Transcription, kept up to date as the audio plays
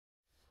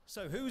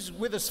So who's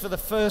with us for the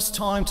first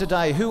time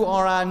today? Who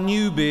are our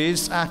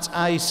newbies at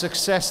a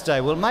success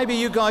day? Well, maybe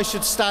you guys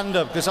should stand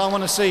up because I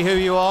want to see who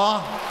you are.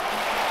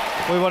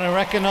 We want to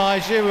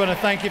recognize you. We want to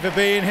thank you for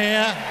being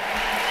here.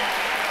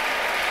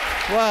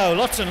 Wow,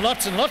 lots and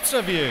lots and lots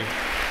of you.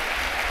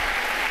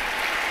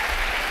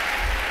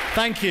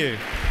 Thank you.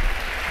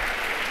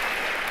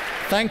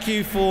 Thank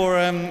you for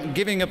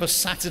giving up a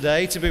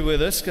Saturday to be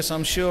with us, because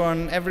I'm sure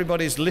on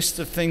everybody's list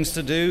of things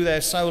to do,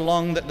 they're so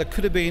long that there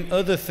could have been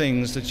other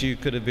things that you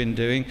could have been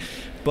doing.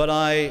 But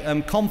I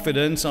am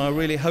confident, and I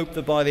really hope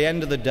that by the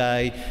end of the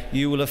day,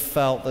 you will have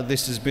felt that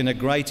this has been a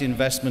great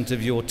investment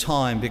of your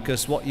time,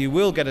 because what you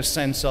will get a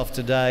sense of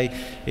today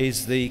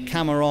is the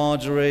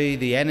camaraderie,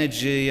 the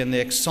energy, and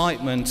the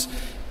excitement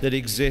that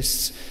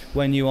exists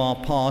when you are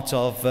part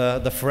of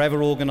the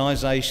Forever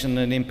organisation,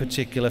 and in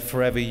particular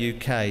Forever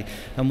UK.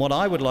 And what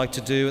I would like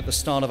to do at the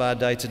start of our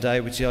day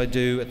today, which I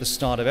do at the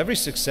start of every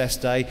Success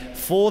Day,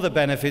 for the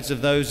benefits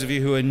of those of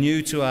you who are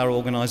new to our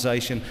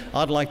organisation,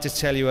 I'd like to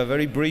tell you a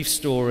very brief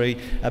story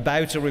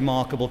about a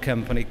remarkable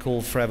company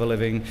called Forever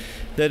Living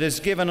that has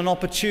given an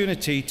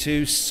opportunity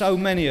to so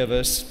many of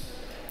us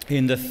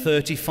in the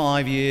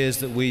 35 years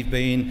that we've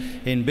been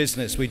in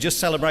business. We just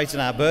celebrated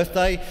our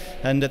birthday,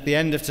 and at the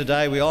end of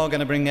today we are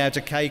going to bring out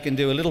a cake and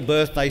do a little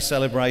birthday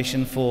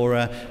celebration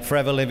for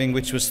Forever Living,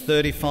 which was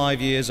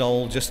 35 years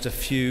old just a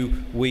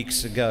few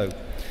weeks ago.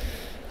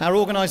 Our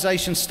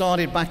organisation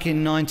started back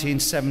in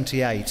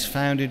 1978,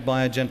 founded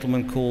by a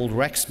gentleman called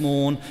Rex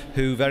Morn,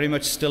 who very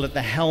much still at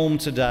the helm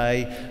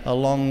today,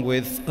 along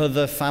with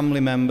other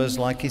family members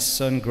like his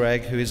son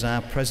Greg, who is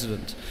our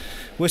president.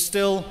 We're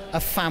still a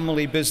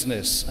family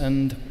business,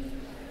 and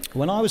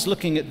when I was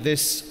looking at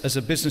this as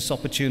a business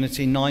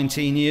opportunity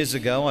 19 years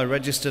ago, I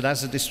registered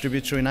as a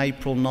distributor in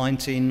April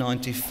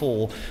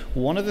 1994.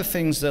 One of the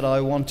things that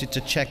I wanted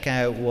to check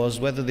out was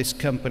whether this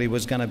company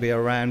was going to be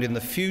around in the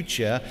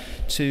future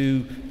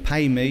to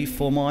pay me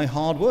for my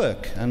hard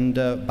work. And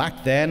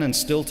back then and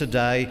still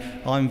today,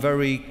 I'm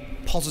very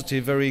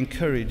positive, very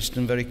encouraged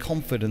and very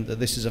confident that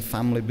this is a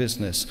family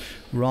business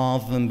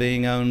rather than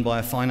being owned by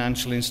a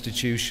financial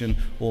institution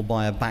or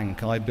by a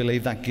bank. I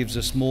believe that gives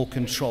us more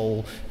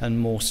control and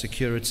more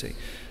security.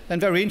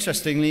 And very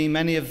interestingly,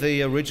 many of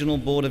the original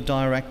board of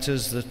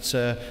directors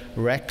that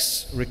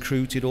Rex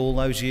recruited all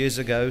those years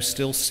ago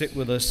still sit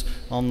with us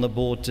on the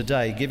board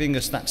today, giving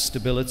us that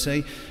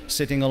stability,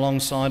 sitting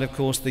alongside, of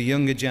course, the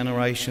younger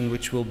generation,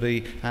 which will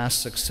be our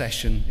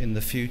succession in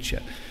the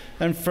future.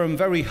 And from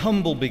very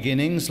humble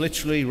beginnings,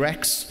 literally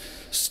Rex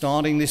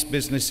starting this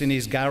business in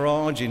his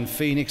garage in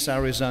Phoenix,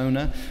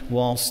 Arizona,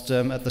 whilst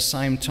at the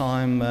same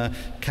time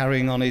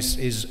carrying on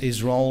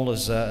his role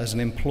as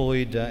an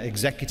employed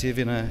executive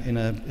in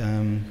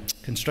a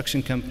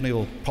construction company,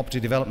 or property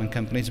development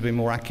company to be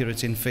more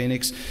accurate, in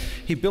Phoenix.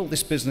 He built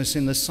this business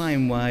in the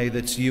same way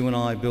that you and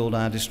I build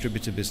our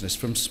distributor business,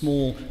 from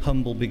small,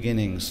 humble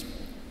beginnings.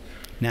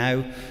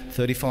 Now,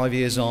 35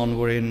 years on,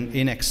 we're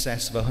in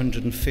excess of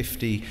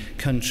 150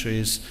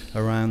 countries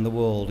around the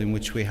world in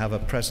which we have a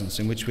presence,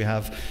 in which we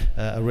have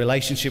a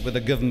relationship with the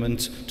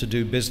government to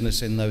do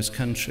business in those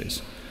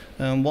countries.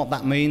 What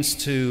that means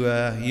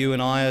to you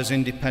and I as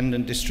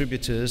independent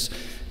distributors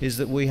is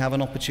that we have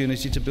an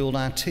opportunity to build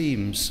our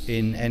teams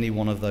in any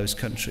one of those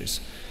countries.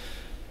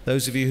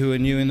 Those of you who are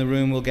new in the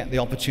room will get the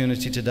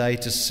opportunity today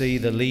to see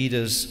the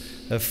leaders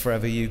of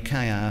Forever UK,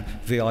 our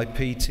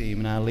VIP team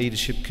and our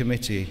leadership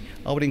committee.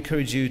 I would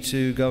encourage you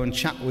to go and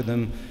chat with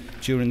them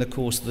during the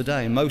course of the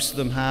day. Most of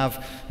them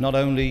have not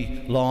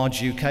only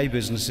large UK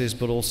businesses,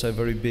 but also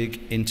very big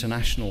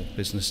international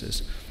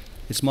businesses.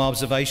 It's my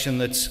observation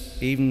that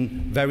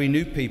even very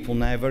new people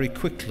now very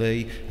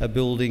quickly are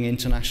building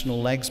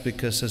international legs,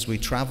 because as we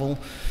travel,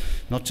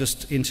 not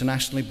just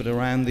internationally but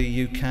around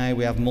the UK,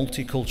 we have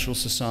multicultural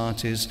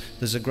societies.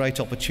 There's a great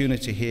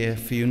opportunity here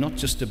for you not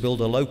just to build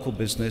a local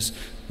business,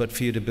 but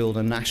for you to build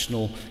a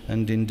national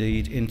and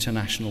indeed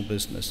international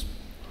business.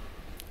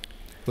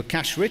 We're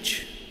cash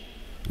rich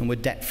and we're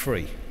debt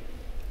free.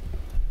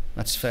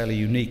 That's fairly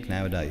unique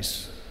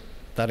nowadays.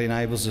 That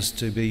enables us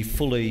to be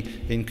fully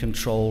in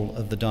control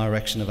of the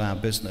direction of our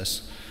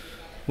business.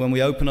 When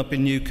we open up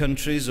in new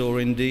countries, or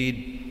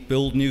indeed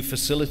build new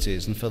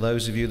facilities, and for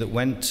those of you that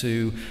went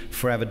to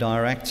Forever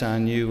Direct, our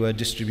new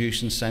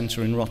distribution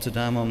centre in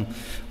Rotterdam,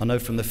 I know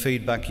from the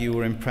feedback you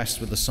were impressed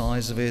with the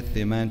size of it,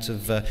 the amount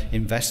of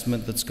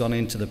investment that's gone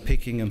into the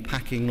picking and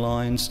packing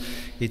lines.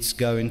 It's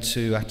going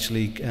to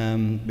actually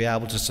be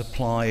able to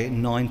supply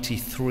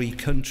 93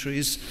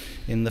 countries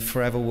in the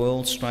Forever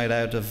world, straight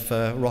out of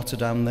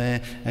Rotterdam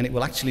there, and it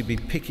will actually be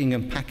picking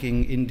and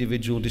packing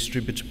individual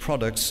distributor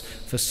products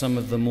for some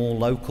of the more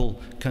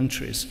local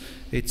countries.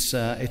 It's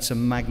a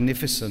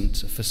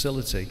magnificent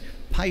facility,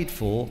 paid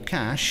for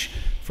cash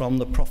from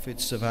the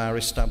profits of our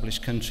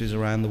established countries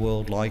around the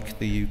world, like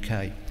the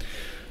UK.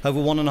 Over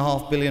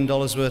 $1.5 billion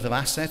worth of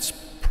assets,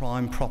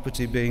 prime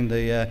property being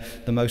the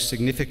most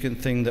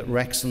significant thing that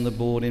Rex and the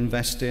board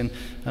invest in,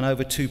 and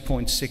over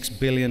 $2.6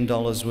 billion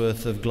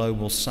worth of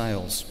global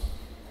sales.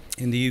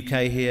 In the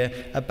UK here,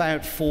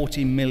 about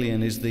 40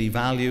 million is the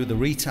value, the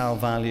retail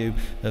value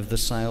of the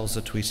sales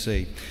that we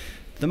see.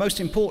 The most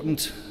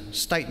important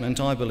statement,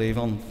 I believe,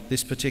 on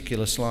this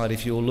particular slide,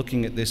 if you're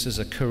looking at this as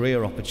a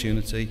career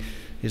opportunity,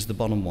 is the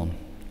bottom one: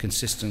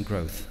 consistent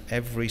growth.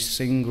 Every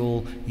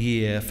single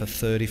year for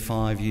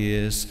 35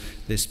 years,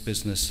 this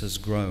business has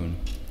grown.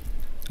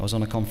 I was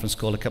on a conference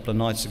call a couple of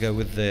nights ago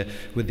with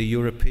the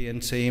European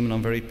team, and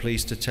I'm very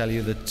pleased to tell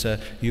you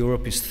that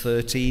Europe is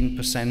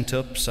 13%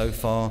 up so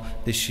far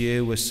this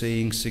year. We're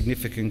seeing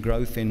significant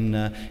growth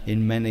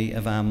in many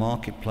of our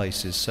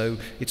marketplaces. So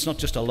it's not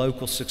just a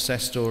local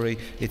success story,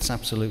 it's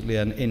absolutely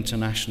an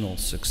international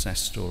success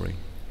story.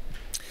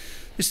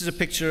 This is a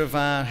picture of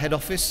our head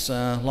office,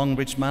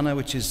 Longbridge Manor,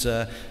 which is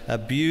a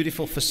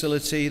beautiful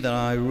facility that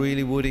I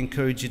really would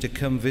encourage you to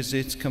come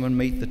visit, come and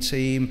meet the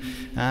team.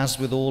 As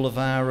with all of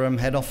our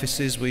head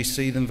offices, we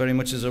see them very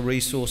much as a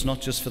resource,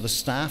 not just for the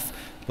staff,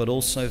 but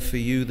also for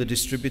you, the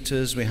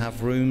distributors. We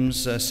have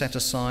rooms set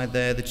aside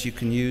there that you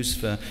can use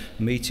for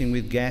meeting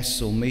with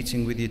guests or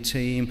meeting with your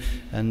team,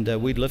 and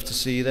we'd love to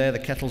see you there. The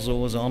kettle's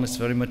always on. It's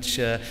very much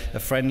a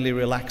friendly,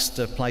 relaxed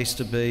place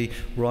to be,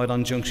 right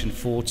on junction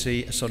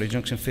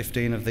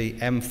 15 of the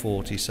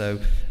M40, so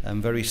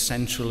very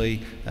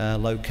centrally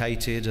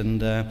located.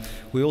 And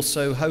we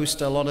also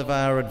host a lot of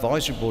our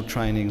advisory board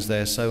trainings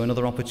there, so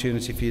another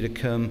opportunity for you to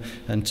come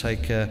and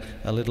take a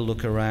little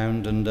look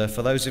around. And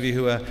for those of you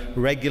who are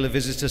regular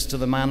visitors to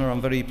the manor,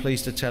 I'm very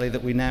pleased to tell you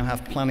that we now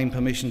have planning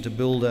permission to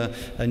build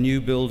a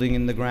new building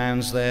in the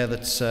grounds there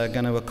that's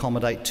going to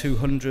accommodate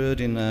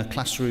 200 in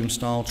classroom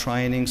style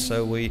training.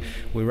 So we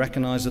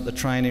recognise that the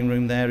training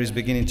room there is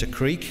beginning to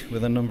creak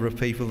with a number of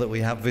people that we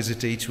have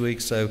visit each week,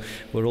 so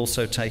we're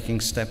also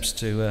taking steps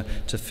to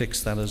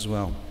fix that as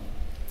well.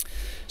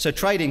 So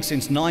trading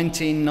since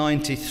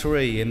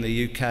 1993 in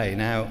the UK.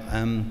 Now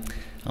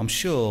I'm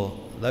sure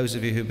those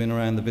of you who've been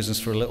around the business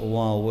for a little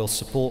while will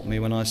support me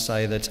when I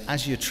say that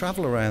as you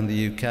travel around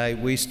the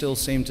UK, we still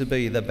seem to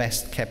be the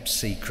best kept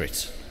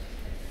secret.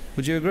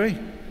 Would you agree?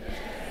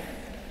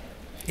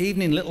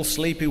 Even in little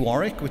sleepy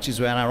Warwick, which is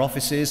where our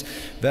office is,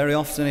 very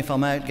often if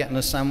I'm out getting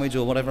a sandwich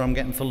or whatever I'm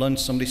getting for lunch,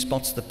 somebody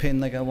spots the pin,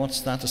 they go,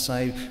 "What's that?" to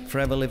say,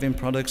 "Forever Living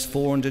Products,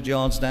 400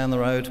 yards down the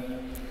road."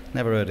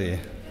 Never heard of you.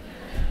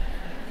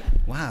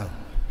 Wow.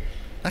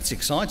 That's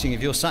exciting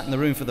if you're sat in the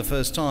room for the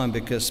first time,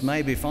 because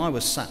maybe if I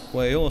was sat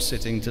where you're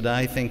sitting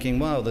today thinking,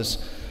 wow, there's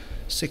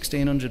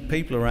 1,600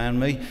 people around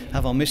me,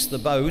 have I missed the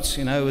boat?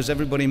 You know, has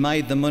everybody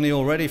made the money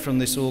already from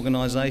this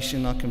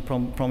organisation? I can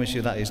promise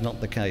you that is not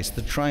the case.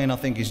 The train, I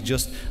think, is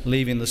just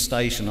leaving the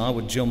station. I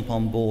would jump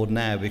on board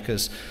now,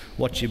 because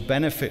what you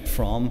benefit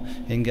from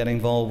in getting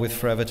involved with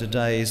Forever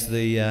today is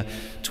the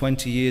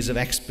 20 years of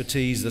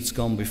expertise that's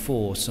gone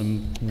before.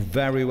 Some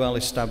very well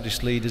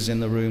established leaders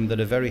in the room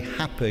that are very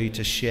happy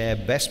to share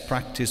best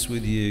practice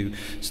with you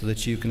so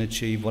that you can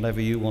achieve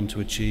whatever you want to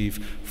achieve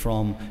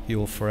from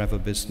your Forever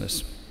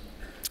business.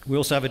 We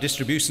also have a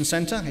distribution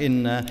centre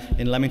in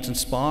Leamington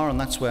Spa, and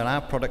that's where our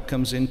product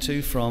comes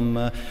into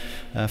from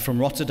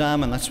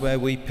Rotterdam, and that's where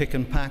we pick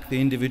and pack the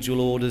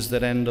individual orders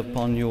that end up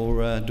on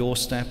your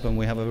doorstep, and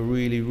we have a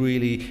really,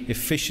 really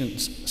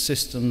efficient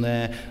system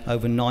there,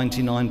 over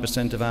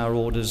 99% of our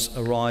orders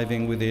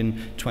arriving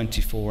within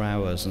 24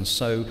 hours. And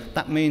so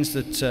that means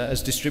that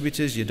as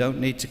distributors, you don't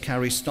need to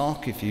carry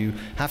stock. If you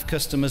have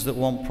customers that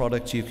want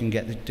product, you can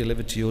get it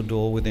delivered to your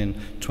door within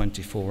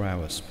 24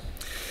 hours.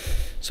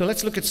 So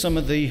let's look at some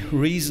of the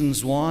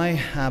reasons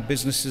why our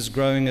business is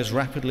growing as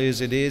rapidly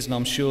as it is, and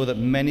I'm sure that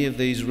many of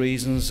these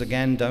reasons,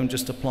 again, don't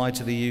just apply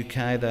to the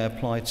UK, they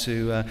apply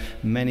to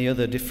many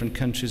other different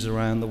countries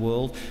around the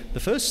world.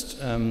 The first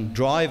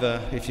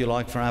driver, if you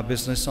like, for our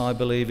business, I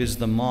believe, is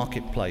the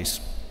marketplace.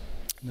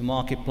 The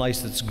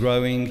marketplace that's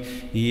growing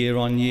year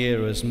on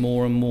year as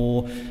more and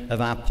more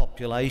of our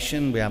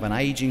population, we have an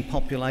aging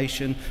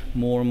population,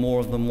 more and more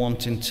of them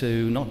wanting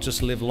to not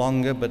just live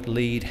longer but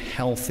lead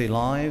healthy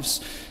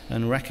lives,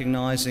 and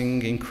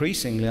recognising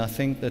increasingly, I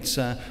think,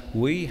 that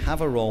we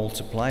have a role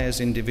to play as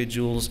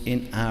individuals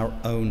in our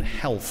own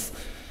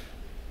health.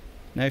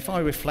 Now, if I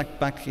reflect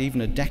back even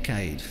a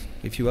decade,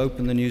 if you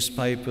open the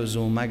newspapers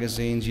or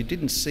magazines, you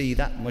didn't see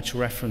that much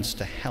reference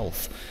to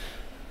health.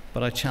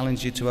 But I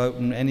challenge you to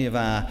open any of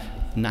our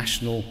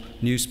national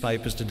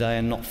newspapers today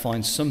and not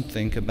find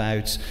something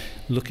about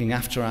looking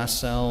after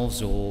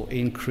ourselves or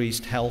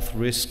increased health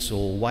risks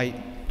or weight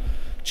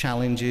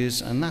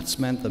challenges, and that's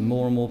meant that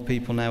more and more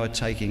people now are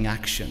taking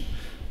action.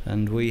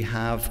 And we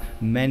have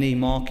many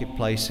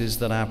marketplaces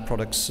that our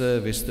products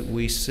service that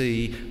we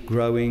see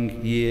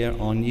growing year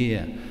on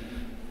year.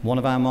 One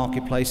of our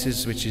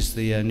marketplaces, which is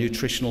the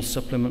nutritional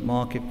supplement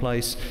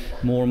marketplace,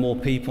 more and more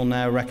people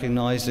now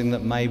recognizing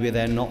that maybe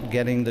they're not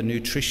getting the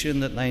nutrition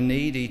that they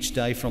need each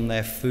day from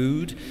their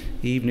food,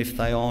 even if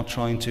they are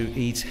trying to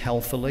eat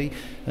healthily,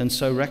 and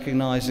so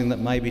recognizing that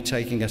maybe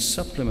taking a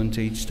supplement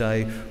each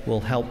day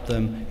will help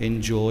them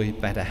enjoy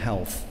better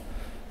health.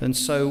 And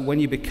so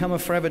when you become a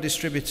Forever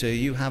distributor,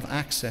 you have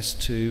access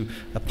to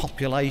a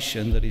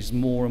population that is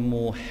more and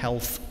more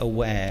health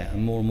aware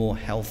and more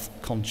health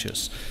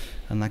conscious.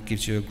 and that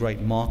gives you a great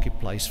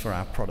marketplace for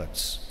our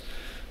products.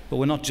 But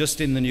we're not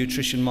just in the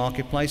nutrition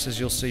marketplace, as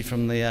you'll see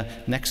from the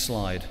next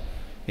slide.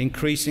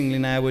 Increasingly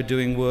now we're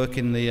doing work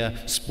in the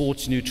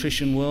sports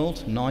nutrition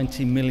world,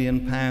 £90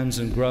 million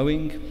and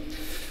growing.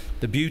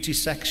 The beauty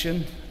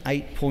section,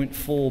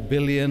 £8.4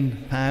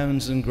 billion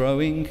and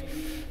growing.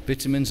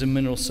 Vitamins and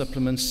mineral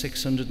supplements,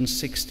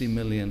 660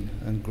 million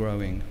and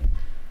growing.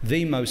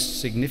 The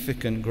most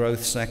significant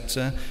growth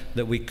sector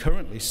that we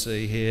currently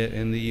see here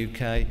in the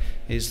UK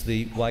is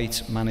the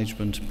weight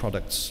management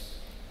products.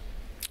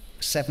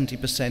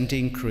 70%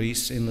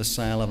 increase in the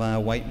sale of our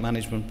weight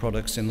management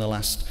products in the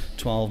last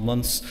 12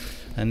 months.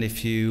 And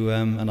if you,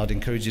 and I'd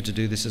encourage you to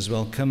do this as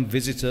well, come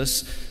visit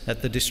us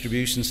at the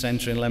distribution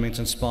centre in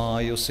Leamington Spa.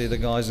 You'll see the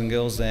guys and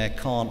girls there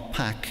can't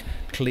pack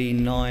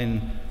Clean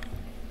 9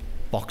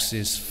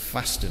 boxes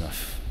fast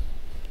enough.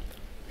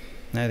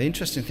 Now the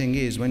interesting thing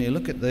is, when you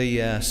look at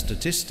the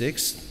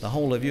statistics, the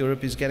whole of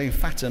Europe is getting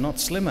fatter, not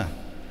slimmer,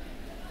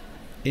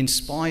 in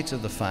spite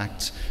of the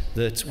fact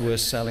that we're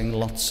selling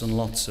lots and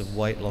lots of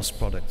weight loss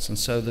products. And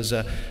so there's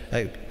a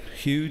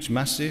huge,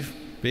 massive,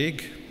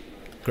 big,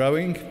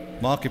 growing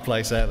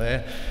marketplace out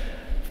there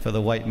for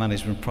the weight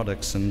management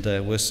products, and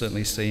we're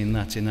certainly seeing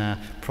that in our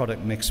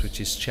product mix, which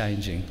is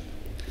changing.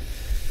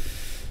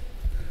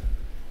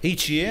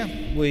 Each year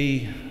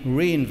we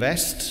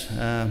reinvest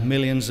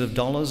millions of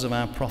dollars of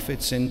our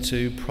profits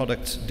into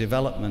product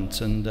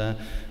development, and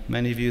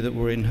many of you that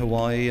were in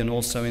Hawaii and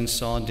also in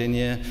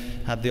Sardinia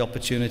had the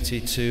opportunity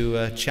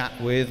to chat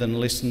with and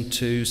listen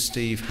to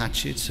Steve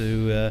Hatchett,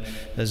 who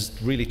has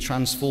really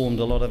transformed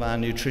a lot of our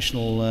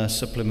nutritional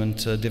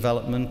supplement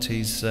development.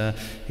 He's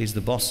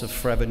the boss of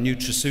Forever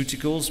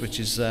Nutraceuticals, which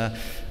is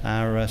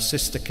our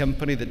sister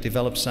company that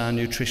develops our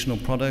nutritional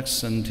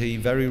products, and he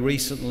very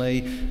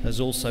recently has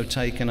also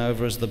taken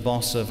over as the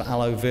boss of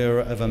Aloe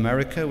Vera of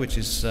America, which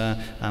is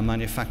our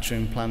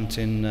manufacturing plant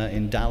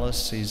in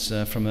Dallas. He's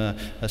from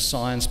a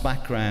science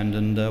background,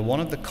 and one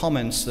of the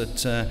comments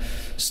that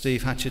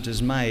Steve Hatchett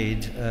has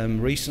made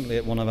recently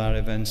at one of our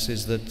events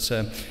is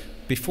that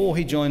before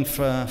he joined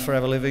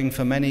Forever Living,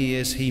 for many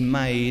years he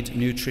made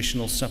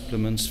nutritional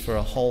supplements for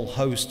a whole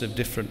host of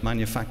different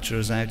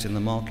manufacturers out in the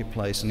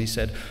marketplace. And he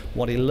said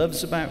what he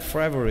loves about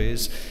Forever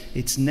is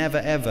it's never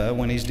ever,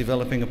 when he's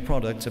developing a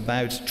product,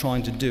 about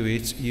trying to do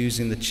it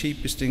using the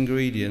cheapest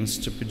ingredients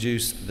to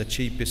produce the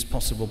cheapest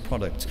possible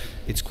product.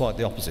 It's quite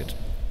the opposite.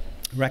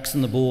 Rex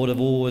and the board have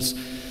always,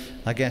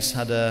 I guess,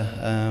 had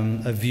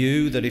a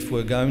view that if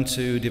we're going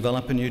to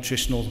develop a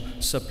nutritional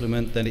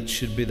supplement, then it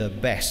should be the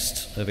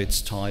best of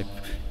its type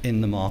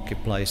in the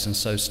marketplace. And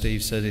so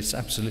Steve said it's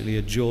absolutely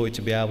a joy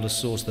to be able to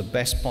source the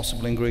best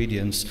possible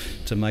ingredients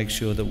to make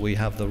sure that we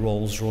have the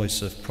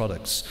Rolls-Royce of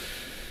products.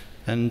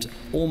 And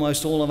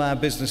almost all of our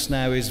business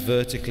now is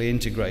vertically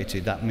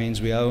integrated. That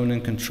means we own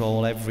and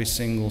control every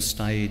single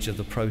stage of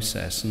the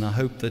process. And I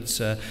hope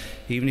that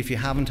even if you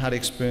haven't had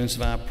experience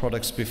of our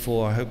products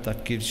before, I hope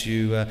that gives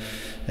you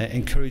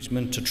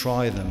encouragement to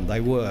try them. They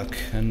work.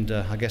 And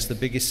I guess the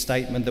biggest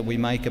statement that we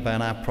make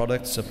about our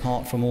products,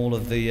 apart from all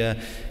of the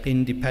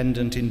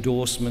independent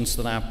endorsements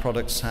that our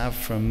products have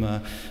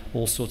from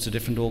all sorts of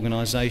different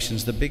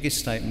organizations, the biggest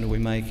statement that we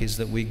make is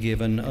that we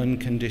give an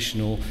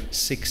unconditional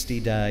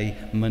 60-day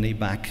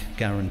money-back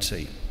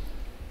guarantee.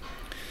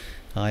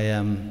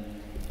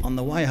 On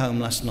the way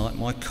home last night,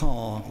 my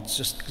car,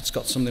 it's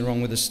got something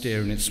wrong with the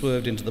steering. It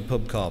swerved into the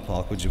pub car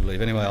park, would you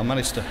believe? Anyway, I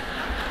managed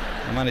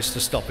to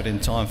stop it in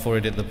time for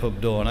it at the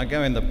pub door. And I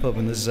go in the pub,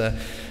 and there's a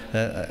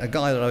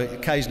guy that I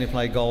occasionally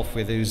play golf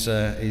with who's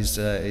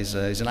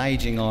an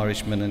ageing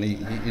Irishman, and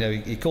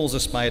he calls a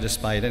spade a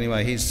spade.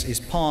 Anyway,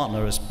 his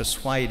partner has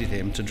persuaded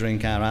him to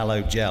drink our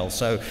aloe gel.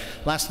 So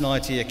last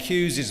night he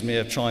accuses me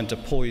of trying to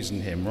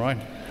poison him, right?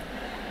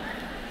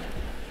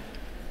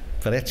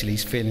 But actually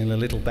he's feeling a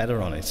little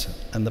better on it.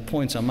 And the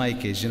point I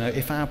make is,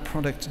 if our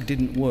product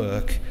didn't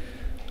work,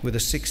 with a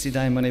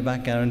 60-day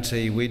money-back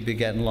guarantee, we'd be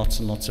getting lots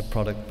and lots of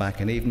product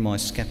back. And even my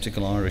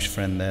sceptical Irish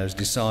friend there has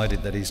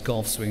decided that his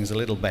golf swing's a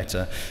little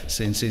better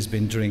since he's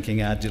been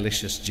drinking our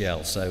delicious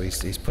gel, so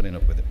he's putting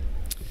up with it.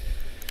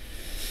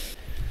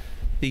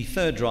 The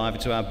third driver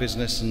to our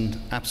business, and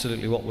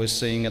absolutely what we're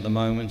seeing at the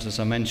moment,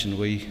 as I mentioned,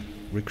 we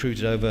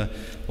recruited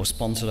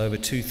sponsored over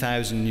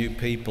 2,000 new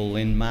people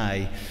in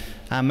May.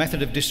 Our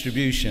method of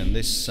distribution,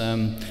 this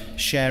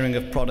sharing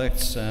of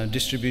products,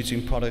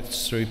 distributing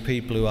products through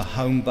people who are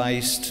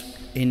home-based,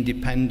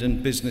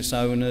 independent business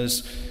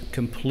owners,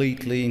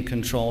 completely in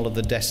control of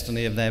the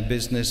destiny of their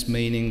business,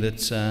 meaning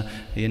that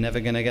you're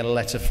never going to get a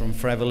letter from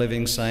Forever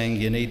Living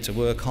saying you need to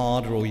work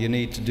harder or you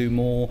need to do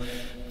more.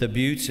 The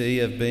beauty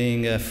of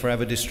being a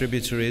Forever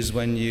distributor is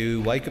when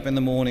you wake up in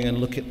the morning and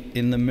look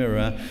in the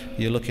mirror,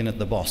 you're looking at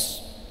the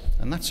boss.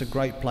 And that's a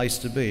great place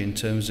to be in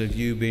terms of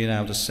you being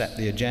able to set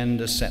the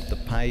agenda, set the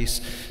pace,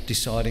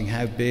 deciding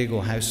how big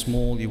or how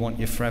small you want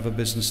your Forever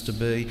business to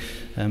be.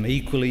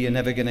 Equally, you're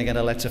never going to get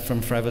a letter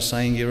from Forever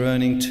saying you're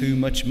earning too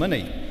much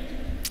money.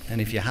 And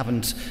if you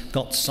haven't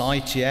got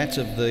sight yet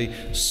of the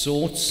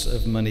sorts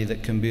of money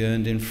that can be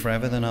earned in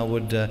Forever, then I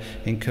would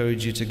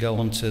encourage you to go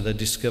onto the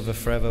Discover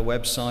Forever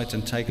website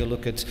and take a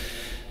look at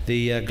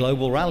the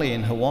global rally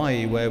in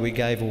Hawaii, where we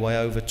gave away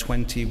over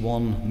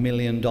 $21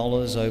 million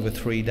over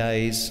 3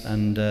 days,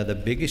 and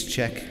the biggest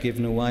check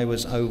given away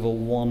was over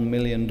 $1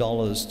 million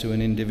to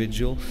an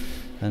individual.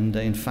 And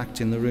in fact,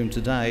 in the room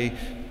today,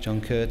 John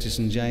Curtis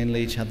and Jane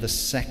Leach had the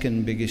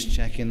second biggest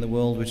check in the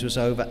world, which was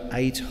over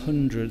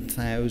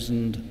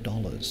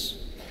 $800,000.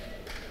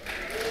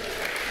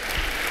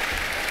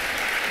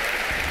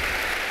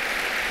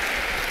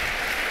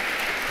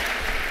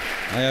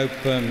 I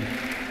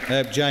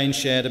hope Jane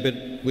shared a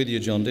bit with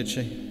you, John, did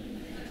she?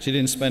 She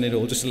didn't spend it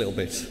all, just a little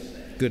bit.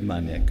 Good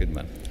man, yeah, good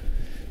man.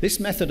 This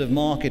method of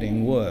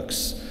marketing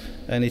works,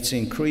 and it's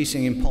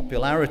increasing in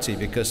popularity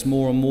because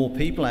more and more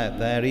people out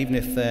there, even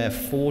if they're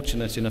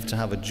fortunate enough to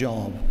have a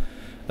job,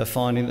 are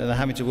finding that they're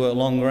having to work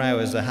longer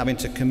hours, they're having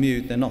to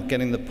commute, they're not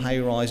getting the pay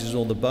rises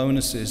or the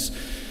bonuses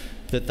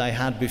that they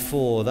had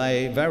before.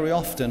 They very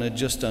often are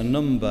just a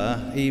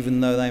number,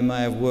 even though they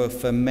may have worked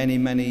for many,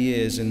 many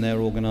years in their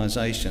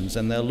organisations,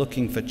 and they're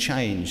looking for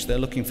change. They're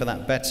looking for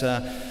that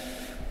better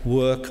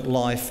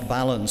work-life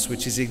balance,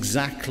 which is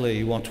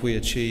exactly what we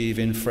achieve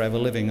in Forever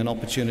Living, an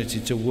opportunity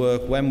to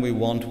work when we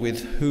want,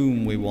 with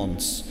whom we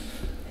want,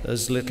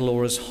 as little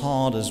or as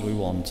hard as we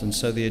want. And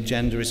so the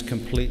agenda is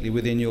completely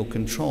within your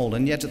control,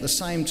 and yet at the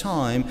same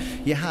time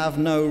you have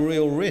no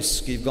real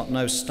risk. You've got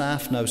no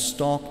staff, no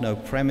stock, no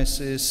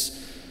premises.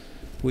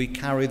 We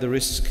carry the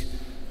risk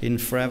in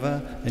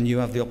Forever, and you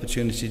have the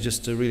opportunity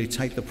just to really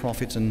take the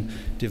profit and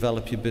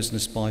develop your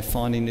business by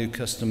finding new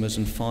customers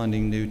and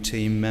finding new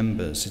team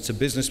members. It's a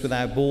business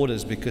without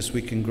borders because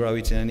we can grow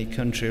it in any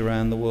country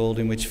around the world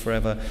in which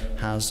Forever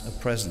has a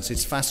presence.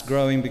 It's fast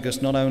growing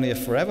because not only are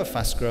Forever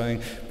fast growing,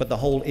 but the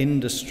whole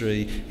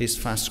industry is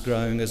fast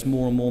growing as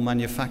more and more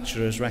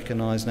manufacturers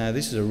recognise now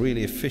this is a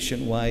really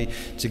efficient way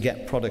to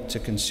get product to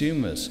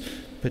consumers,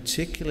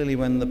 particularly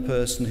when the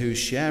person who's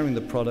sharing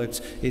the product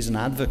is an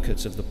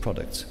advocate of the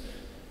product.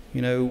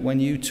 You know, when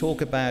you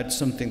talk about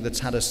something that's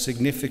had a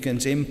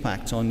significant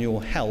impact on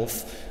your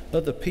health,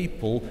 other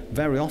people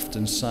very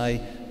often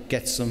say,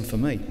 get some for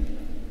me.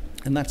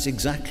 And that's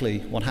exactly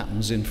what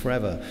happens in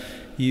Forever.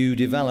 You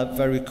develop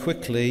very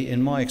quickly,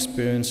 in my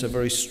experience, a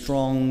very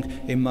strong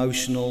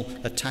emotional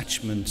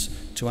attachment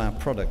to our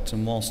product.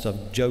 And whilst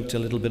I've joked a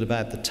little bit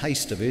about the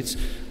taste of it,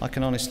 I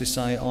can honestly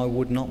say I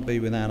would not be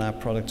without our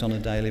product on a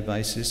daily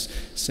basis,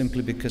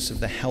 simply because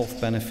of the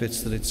health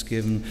benefits that it's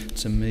given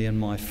to me and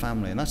my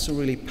family. And that's a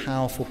really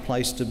powerful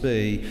place to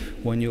be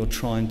when you're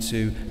trying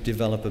to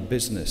develop a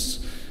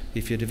business.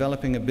 If you're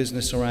developing a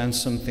business around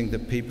something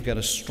that people get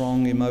a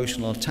strong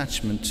emotional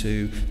attachment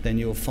to, then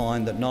you'll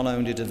find that not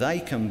only do they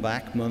come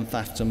back month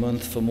after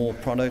month for more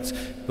products,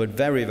 but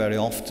very, very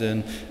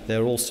often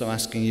they're also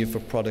asking you for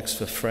products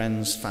for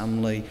friends,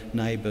 family,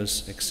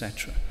 neighbours,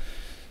 etc.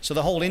 So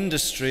the whole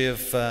industry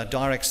of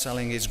direct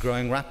selling is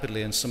growing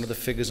rapidly, and some of the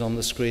figures on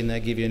the screen there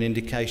give you an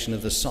indication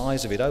of the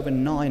size of it. Over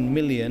 9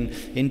 million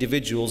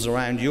individuals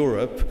around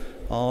Europe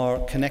are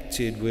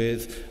connected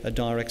with a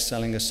direct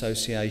selling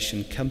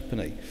association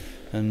company,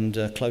 and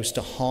close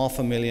to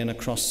 500,000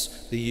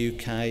 across the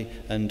UK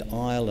and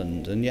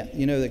Ireland. And yet,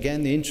 you know,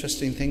 again, the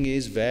interesting thing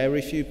is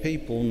very few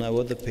people know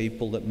other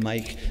people that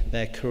make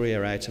their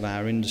career out of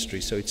our industry.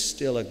 So it's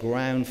still a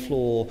ground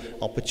floor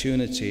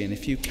opportunity. And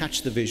if you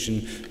catch the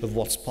vision of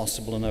what's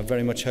possible, and I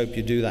very much hope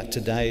you do that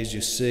today as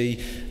you see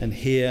and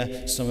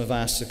hear some of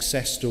our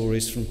success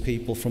stories from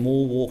people from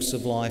all walks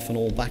of life and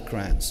all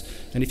backgrounds.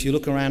 And if you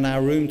look around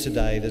our room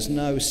today, there's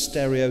no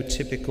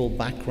stereotypical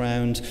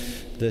background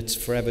that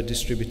Forever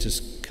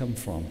distributors come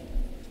from.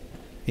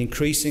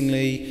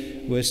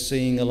 Increasingly, we're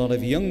seeing a lot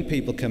of young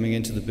people coming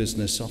into the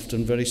business,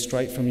 often very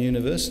straight from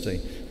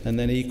university. And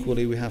then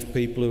equally, we have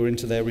people who are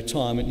into their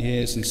retirement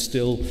years and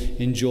still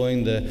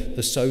enjoying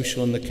the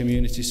social and the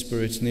community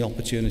spirit and the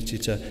opportunity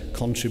to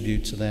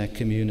contribute to their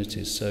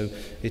communities. So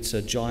it's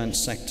a giant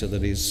sector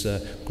that is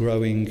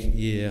growing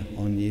year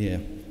on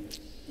year.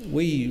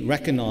 We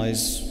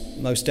recognise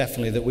most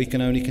definitely that we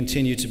can only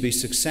continue to be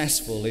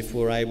successful if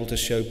we're able to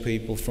show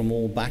people from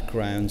all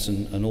backgrounds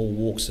and all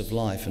walks of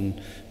life. And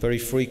very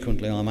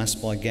frequently I'm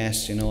asked by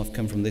guests, you know, I've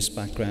come from this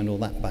background or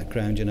that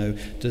background, you know,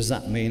 does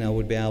that mean I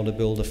would be able to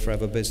build a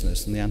Forever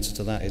business? And the answer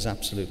to that is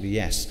absolutely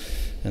yes.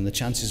 And the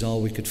chances are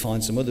we could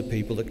find some other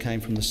people that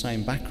came from the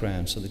same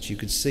background so that you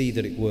could see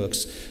that it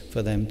works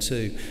for them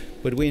too.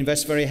 But we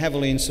invest very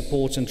heavily in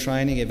support and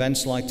training.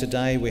 Events like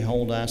today, we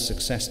hold our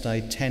Success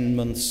Day 10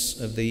 months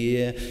of the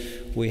year.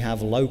 We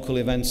have local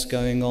events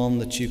going on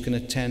that you can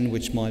attend,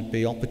 which might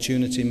be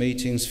opportunity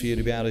meetings for you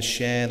to be able to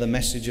share the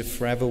message of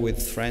Forever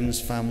with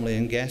friends, family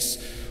and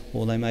guests.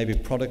 Or they may be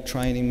product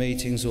training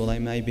meetings, or they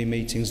may be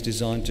meetings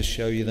designed to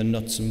show you the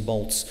nuts and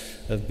bolts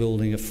of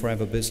building a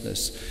Forever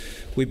business.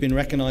 We've been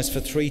recognised for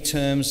 3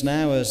 terms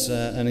now as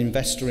an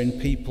Investor in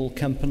People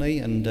company,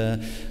 and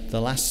the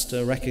last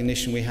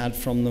recognition we had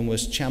from them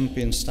was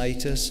champion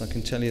status. I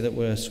can tell you that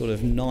we're sort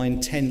of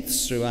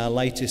 9/10 through our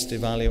latest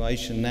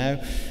evaluation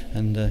now,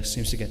 and it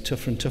seems to get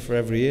tougher and tougher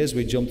every year as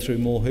we jump through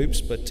more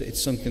hoops, but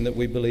it's something that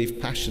we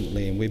believe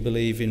passionately in. We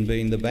believe in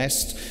being the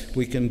best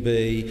we can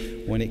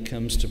be when it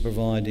comes to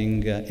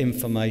providing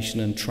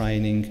information and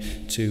training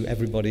to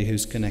everybody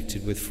who's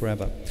connected with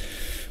Forever.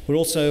 We're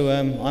also,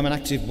 I'm an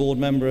active board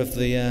member of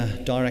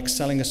the Direct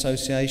Selling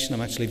Association. I'm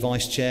actually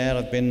vice chair.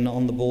 I've been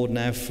on the board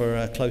now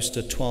for close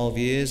to 12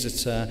 years.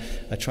 It's a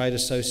trade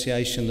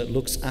association that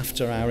looks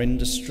after our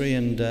industry,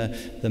 and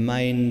the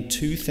main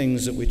 2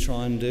 things that we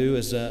try and do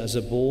as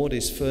a board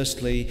is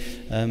firstly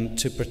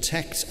to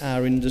protect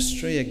our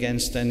industry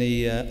against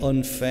any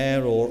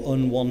unfair or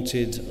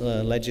unwanted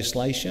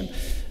legislation.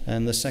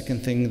 And the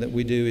second thing that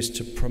we do is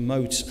to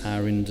promote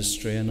our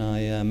industry. And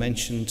I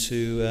mentioned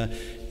to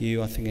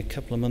you, I think a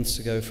couple of months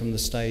ago from the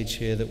stage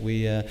here, that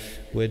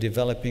we're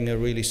developing a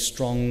really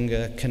strong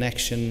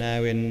connection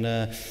now in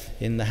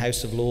the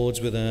House of Lords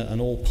with an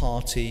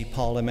all-party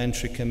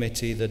parliamentary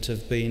committee that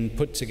have been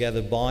put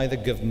together by the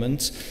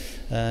government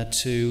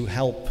to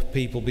help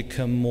people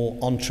become more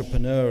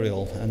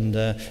entrepreneurial, and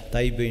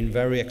they've been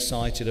very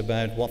excited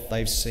about what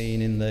they've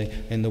seen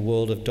in the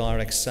world of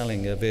direct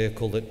selling, a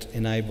vehicle that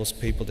enables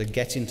people to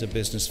get into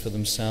business for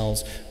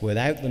themselves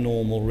without the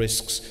normal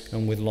risks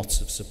and with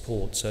lots of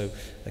support. So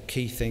a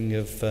key thing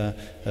of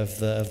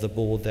the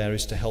board there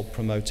is to help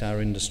promote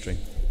our industry.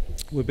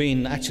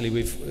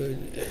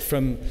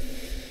 From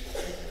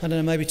I don't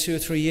know, maybe 2 or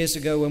 3 years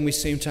ago, when we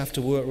seemed to have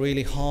to work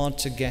really hard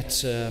to get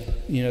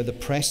the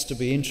press to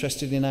be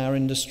interested in our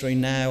industry.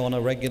 Now, on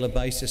a regular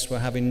basis, we're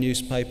having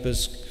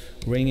newspapers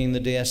ringing the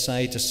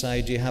DSA to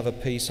say, do you have a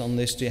piece on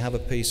this, do you have a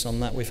piece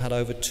on that? We've had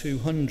over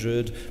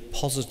 200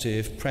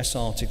 positive press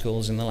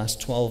articles in the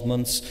last 12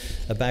 months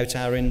about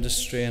our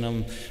industry, and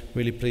I'm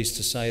really pleased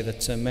to say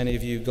that many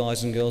of you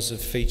guys and girls have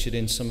featured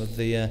in some of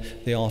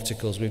the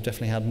articles. We've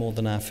definitely had more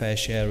than our fair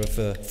share of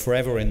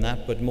Forever in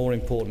that, but more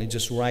importantly,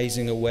 just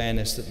raising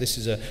awareness that this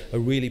is a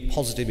really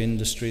positive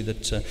industry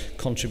that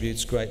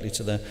contributes greatly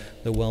to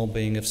the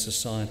well-being of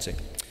society.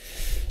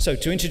 So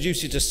to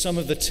introduce you to some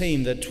of the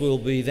team that will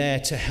be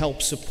there to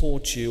help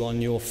support you on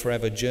your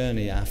Forever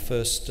journey, our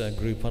first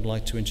group I'd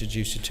like to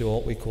introduce you to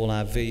what we call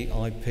our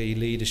VIP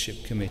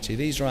Leadership Committee.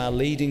 These are our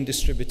leading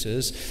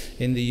distributors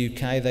in the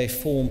UK. They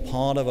form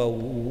part of a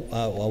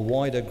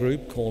wider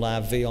group called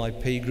our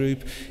VIP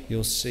group.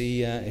 You'll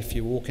see if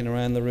you're walking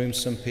around the room,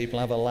 some people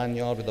have a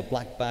lanyard with a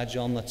black badge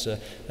on. That's a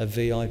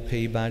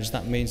VIP badge.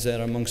 That means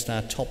they're amongst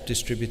our top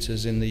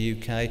distributors in the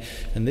UK.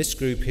 And this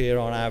group here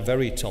are our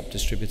very top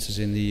distributors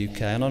in the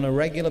UK. And on a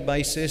regular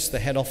basis, the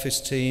head office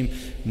team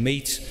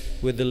meet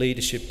with the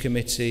leadership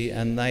committee,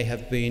 and they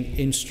have been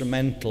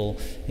instrumental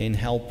in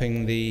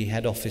helping the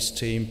head office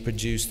team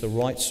produce the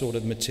right sort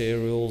of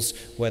materials,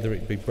 whether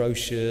it be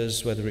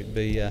brochures, whether it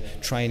be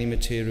training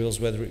materials,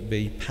 whether it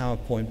be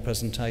PowerPoint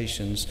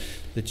presentations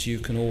that you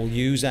can all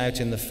use out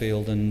in the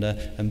field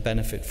and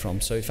benefit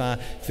from. So if our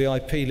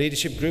VIP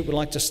leadership group would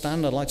like to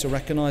stand, I'd like to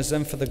recognise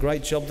them for the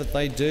great job that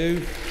they do.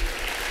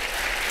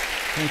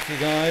 Thank you,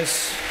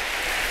 guys.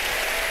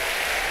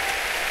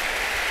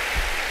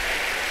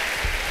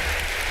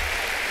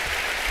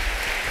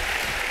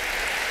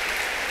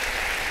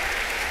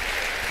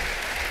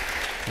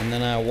 And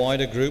then our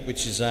wider group,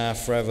 which is our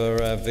Forever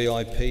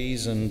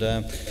VIPs, and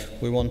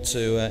we want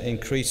to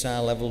increase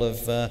our level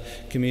of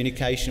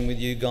communication with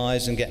you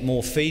guys and get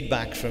more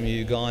feedback from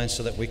you guys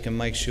so that we can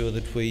make sure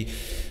that we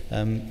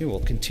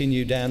will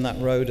continue down that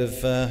road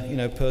of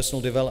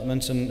personal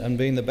development and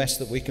being the best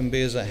that we can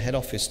be as a head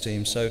office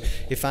team. So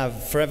if our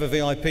Forever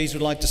VIPs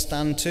would like to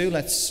stand too,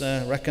 let's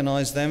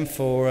recognise them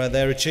for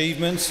their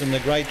achievements and the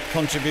great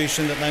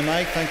contribution that they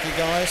make. Thank you,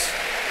 guys.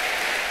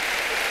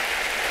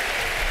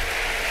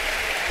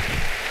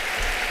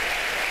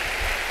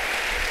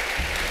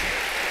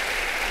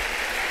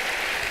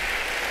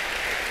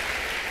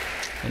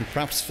 And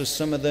perhaps for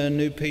some of the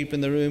new people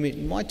in the room, it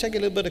might take a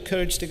little bit of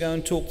courage to go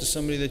and talk to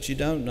somebody that you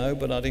don't know,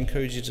 but I'd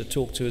encourage you to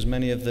talk to as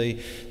many of the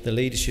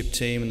leadership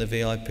team and the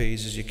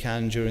VIPs as you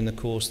can during the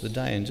course of the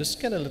day, and just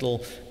get a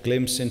little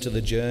glimpse into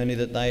the journey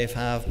that they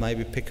have,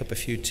 maybe pick up a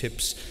few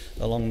tips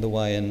along the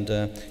way. And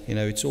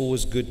it's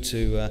always good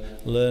to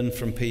learn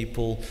from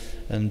people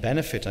and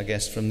benefit, I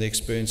guess, from the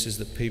experiences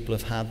that people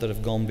have had that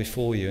have gone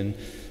before you.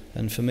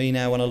 And for me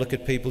now, when I look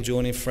at people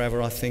joining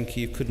Forever, I think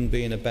you couldn't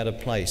be in a better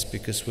place,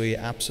 because we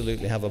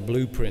absolutely have a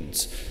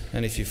blueprint.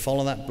 And if you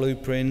follow that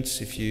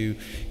blueprint, if you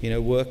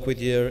work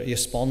with your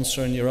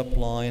sponsor and your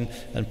upline,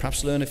 and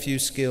perhaps learn a few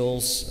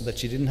skills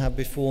that you didn't have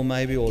before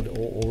maybe, or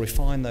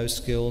refine those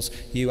skills,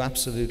 you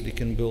absolutely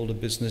can build a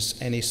business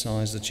any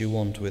size that you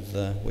want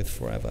with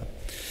Forever.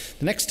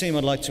 The next team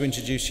I'd like to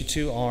introduce you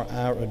to are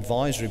our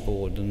advisory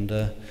board,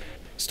 and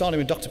starting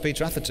with Dr.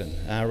 Peter Atherton,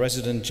 our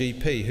resident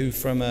GP, who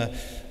from a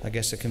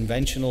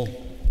conventional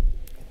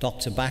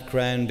doctor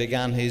background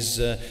began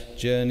his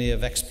journey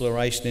of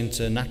exploration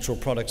into natural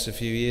products a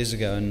few years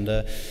ago, and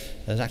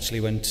actually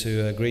went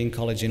to Green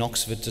College in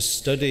Oxford to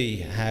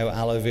study how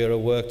aloe vera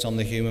worked on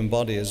the human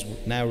body, has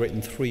now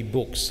written 3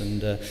 books,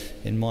 and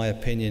in my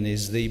opinion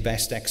is the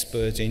best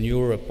expert in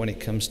Europe when it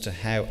comes to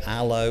how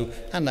aloe,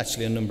 and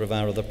actually a number of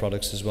our other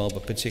products as well,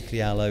 but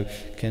particularly aloe,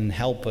 can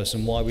help us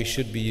and why we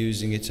should be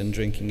using it and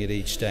drinking it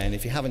each day. And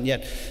if you haven't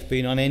yet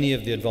been on any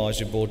of the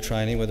advisory board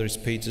training, whether it's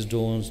Peter's,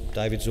 Dawn's,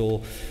 David's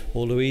or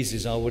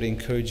Louise's, I would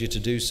encourage you to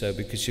do so,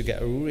 because you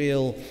get a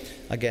real,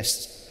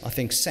 I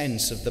think,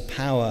 sense of the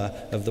power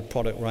of the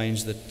product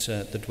range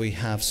that we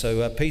have.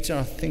 So Peter,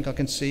 I think I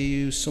can see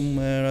you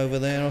somewhere over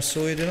there. I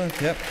saw you, didn't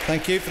I? Yep.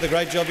 Thank you for the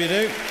great job you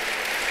do.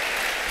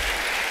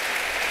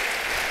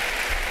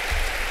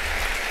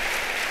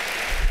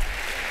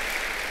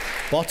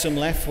 Bottom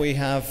left we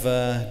have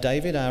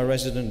David, our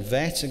resident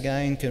vet,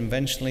 again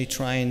conventionally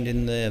trained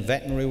in the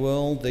veterinary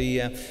world.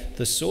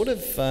 The sort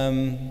of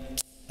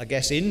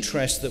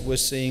interest that we're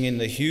seeing in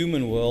the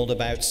human world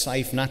about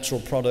safe natural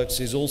products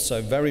is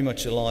also very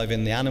much alive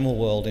in the animal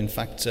world. In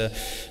fact,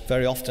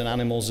 very often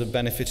animals have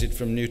benefited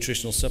from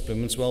nutritional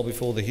supplements well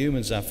before the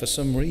humans have. For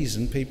some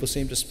reason, people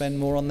seem to spend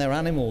more on their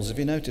animals. Have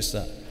you noticed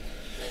that?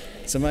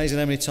 It's amazing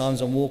how many times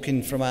I'm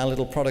walking from our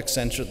little product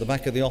centre at the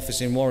back of the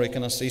office in Warwick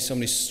and I see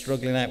somebody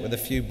struggling out with a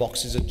few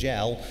boxes of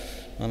gel,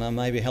 and I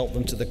maybe help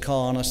them to the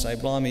car and I say,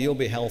 "Blimey, you'll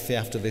be healthy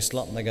after this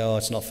lot." And they go, "Oh,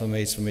 it's not for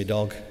me, it's for my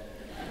dog."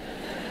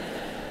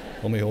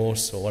 Or my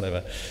horse or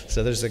whatever.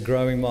 So there's a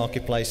growing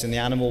marketplace in the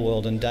animal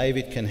world, and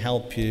David can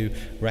help you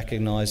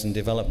recognise and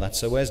develop that.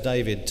 So where's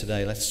David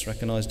today? Let's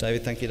recognise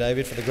David. Thank you,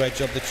 David, for the great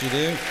job that you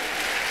do.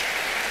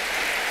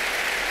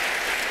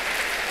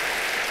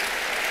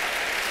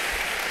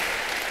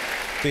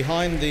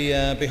 Behind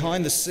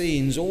the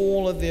scenes,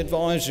 all of the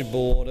advisory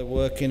board are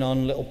working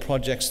on little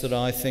projects that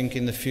I think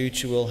in the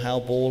future will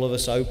help all of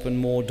us open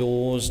more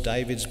doors.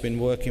 David's been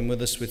working with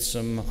us with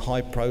some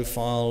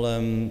high-profile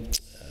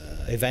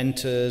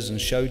eventers and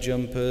show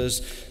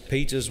jumpers.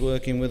 Peter's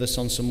working with us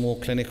on some more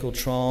clinical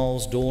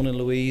trials. Dawn and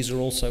Louise are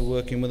also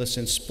working with us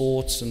in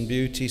sports and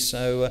beauty.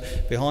 So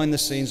behind the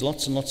scenes,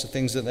 lots and lots of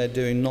things that they're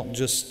doing, not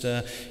just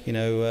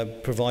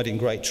providing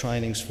great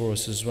trainings for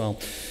us as well.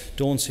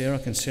 Dawn's here, I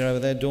can see her over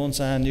there. Dawn's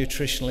our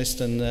nutritionalist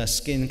and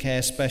skin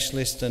care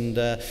specialist, and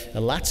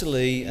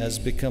latterly has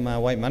become our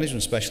weight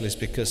management specialist,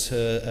 because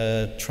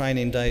her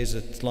training days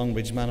at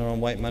Longbridge Manor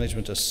on weight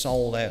management are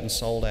sold out and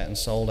sold out and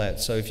sold out.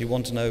 So if you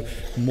want to know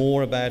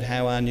more about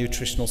how our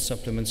nutritional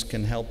supplements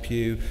can help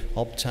you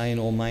obtain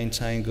or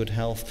maintain good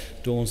health,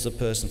 Dawn's the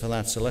person for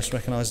that. So let's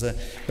recognise the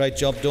great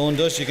job Dawn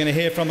does. You're going to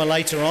hear from her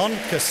later on,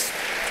 because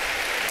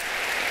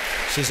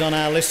she's on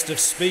our list of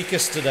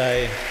speakers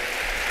today,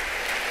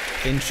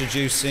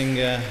 introducing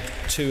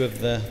 2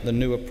 of the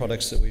newer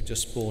products that we've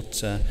just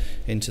brought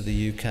into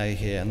the UK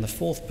here. And the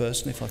 4th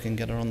person, if I can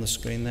get her on the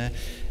screen there,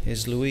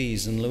 is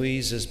Louise. And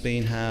Louise has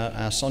been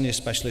our Sonia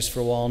specialist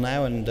for a while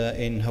now, and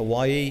in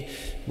Hawaii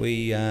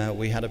we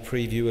had a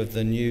preview of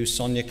the new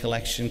Sonia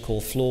collection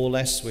called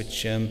Flawless,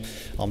 which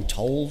I'm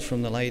told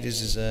from the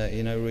ladies is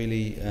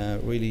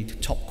really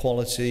top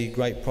quality,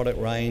 great product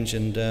range,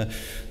 and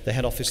the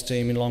head office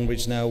team in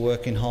Longbridge now are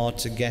working hard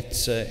to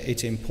get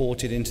it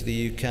imported into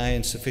the UK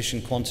in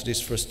sufficient quantities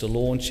for us to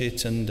launch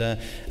it. And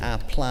our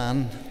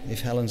plan,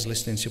 if Helen's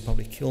listening, she'll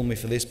probably kill me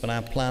for this, but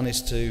our plan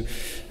is to,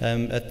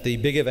 at the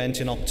big event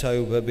in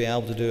October, be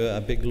able to do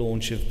a big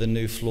launch of the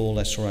new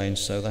Flawless range.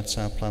 So that's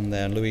our plan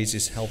there, and Louise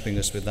is helping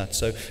us with that.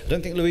 So I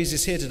don't think Louise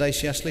is here today,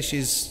 Ashley.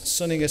 She's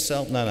sunning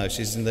herself. No,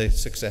 she's in the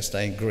Success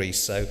Day in Greece.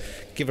 So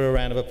give her a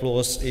round of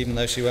applause, even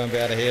though she won't be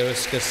able to hear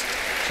us, because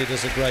she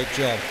does a great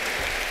job.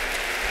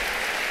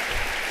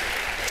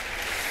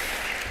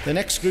 The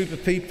next group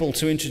of people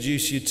to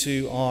introduce you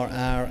to are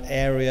our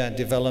area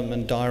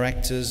development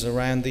directors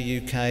around the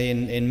UK.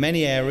 In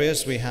many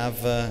areas we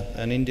have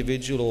an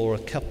individual or a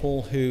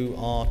couple who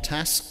are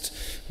tasked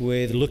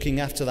with looking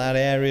after that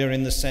area,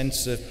 in the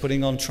sense of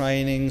putting on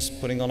trainings,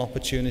 putting on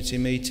opportunity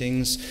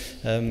meetings,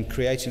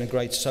 creating a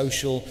great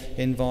social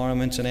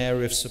environment, an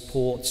area of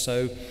support.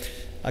 So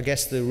I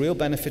guess the real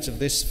benefit of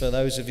this for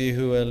those of you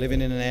who are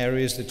living in an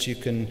area is that you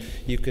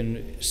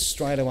can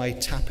straight away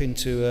tap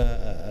into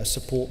a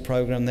support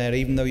program there.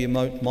 Even though you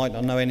might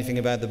not know anything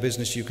about the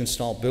business, you can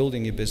start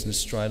building your business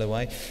straight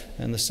away.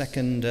 And the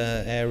second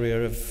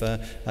area of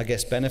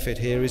benefit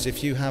here is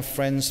if you have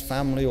friends,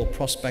 family or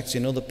prospects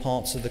in other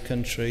parts of the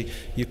country,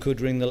 you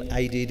could ring the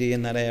ADD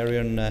in that area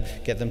and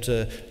get them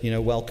to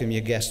welcome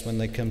your guests when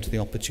they come to the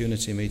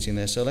opportunity meeting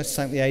there. So let's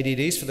thank the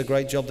ADDs for the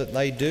great job that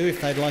they do,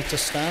 if they'd like to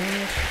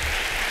stand.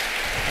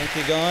 Thank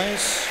you,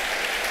 guys.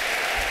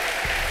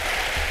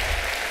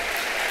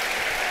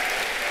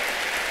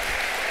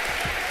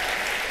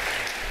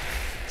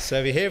 So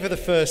if you're here for the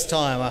first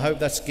time, I hope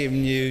that's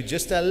given you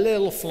just a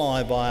little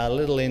flyby, a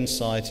little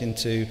insight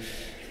into,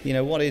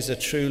 what is a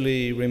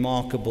truly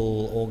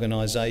remarkable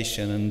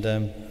organisation.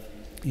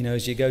 And,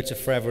 as you go to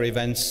forever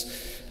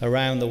events,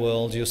 around the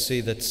world, you'll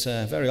see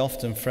that very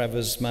often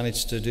Forever's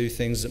managed to do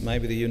things that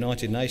maybe the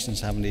United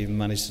Nations haven't even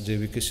managed to do,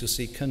 because you'll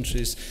see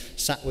countries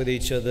sat with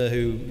each other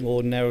who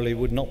ordinarily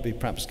would not be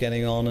perhaps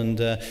getting on,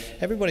 and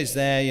everybody's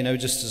there, you know,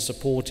 just to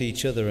support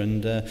each other.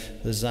 And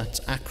there's that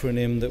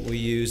acronym that we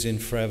use in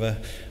Forever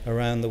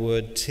around the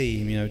word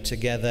team, you know,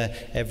 together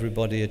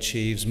everybody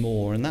achieves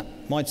more. And that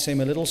might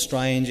seem a little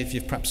strange if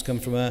you've perhaps come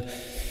from a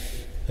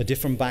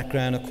different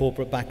background, a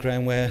corporate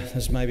background where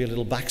there's maybe a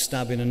little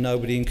backstabbing and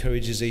nobody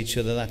encourages each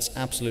other. That's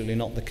absolutely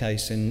not the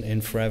case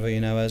in Forever,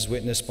 you know, as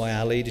witnessed by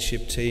our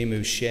leadership team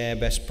who share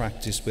best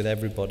practice with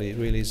everybody. It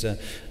really is a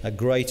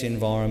great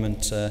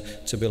environment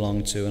to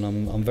belong to, and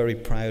I'm very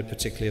proud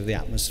particularly of the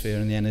atmosphere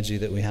and the energy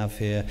that we have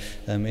here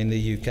in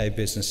the UK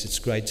business. It's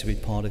great to be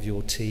part of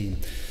your team.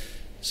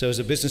 So as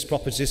a business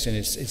proposition,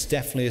 it's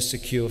definitely a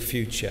secure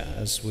future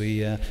as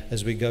we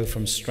go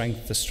from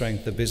strength to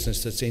strength, a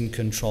business that's in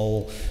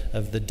control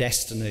of the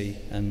destiny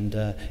and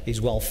is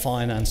well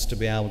financed to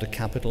be able to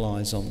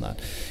capitalise on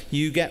that.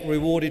 You get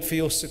rewarded for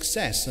your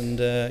success, and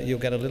you'll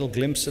get a little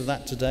glimpse of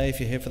that today if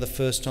you're here for the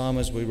first time,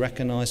 as we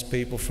recognise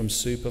people from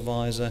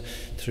supervisor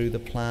through the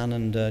plan,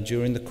 and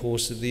during the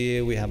course of the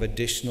year we have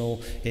additional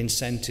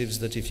incentives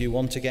that if you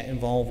want to get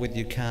involved with,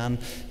 you can.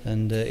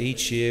 And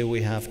each year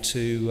we have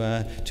two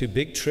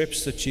big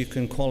trips that you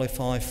can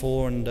qualify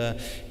for, and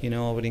you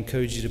know, I would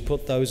encourage you to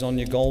put those on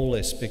your goal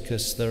list,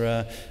 because there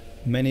are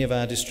many of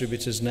our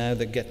distributors now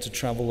that get to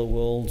travel the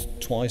world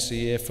twice a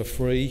year for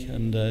free,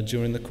 and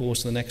during the course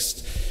of the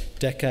next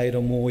decade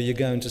or more you're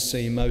going to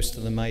see most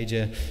of the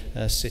major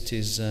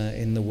cities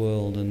in the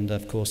world. And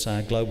of course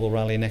our global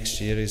rally next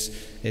year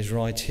is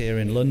right here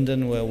in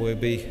London, where we'll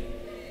be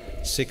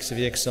 6 of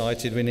you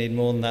excited. We need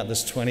more than that.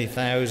 There's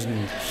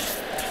 20,000.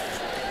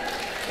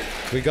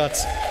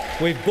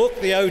 We've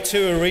booked the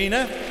O2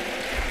 Arena.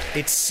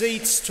 It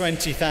seats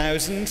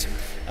 20,000,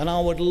 and I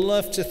would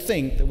love to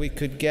think that we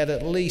could get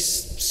at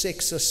least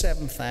 6,000 or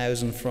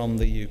 7,000 from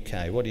the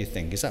UK. What do you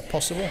think? Is that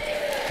possible?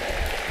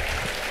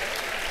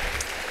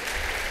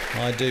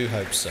 I do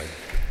hope so.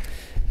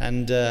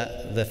 And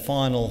the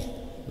final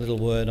little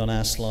word on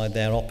our slide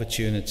there,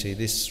 opportunity.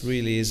 This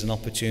really is an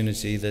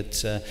opportunity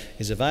that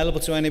is available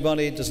to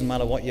anybody. It doesn't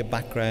matter what your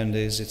background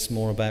is. It's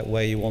more about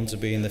where you want to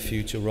be in the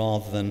future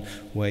rather than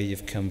where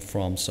you've come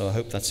from. So I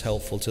hope that's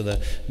helpful to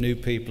the new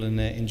people, and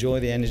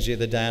enjoy the energy of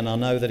the day. And I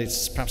know that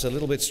it's perhaps a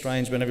little bit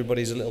strange when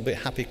everybody's a little bit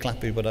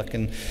happy-clappy, but I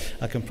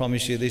can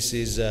promise you this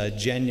is a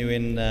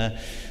genuine,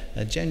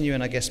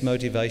 I guess,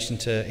 motivation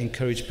to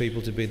encourage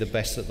people to be the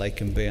best that they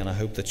can be, and I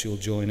hope that you'll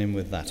join in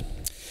with that.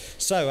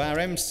 So our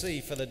MC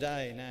for the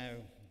day now.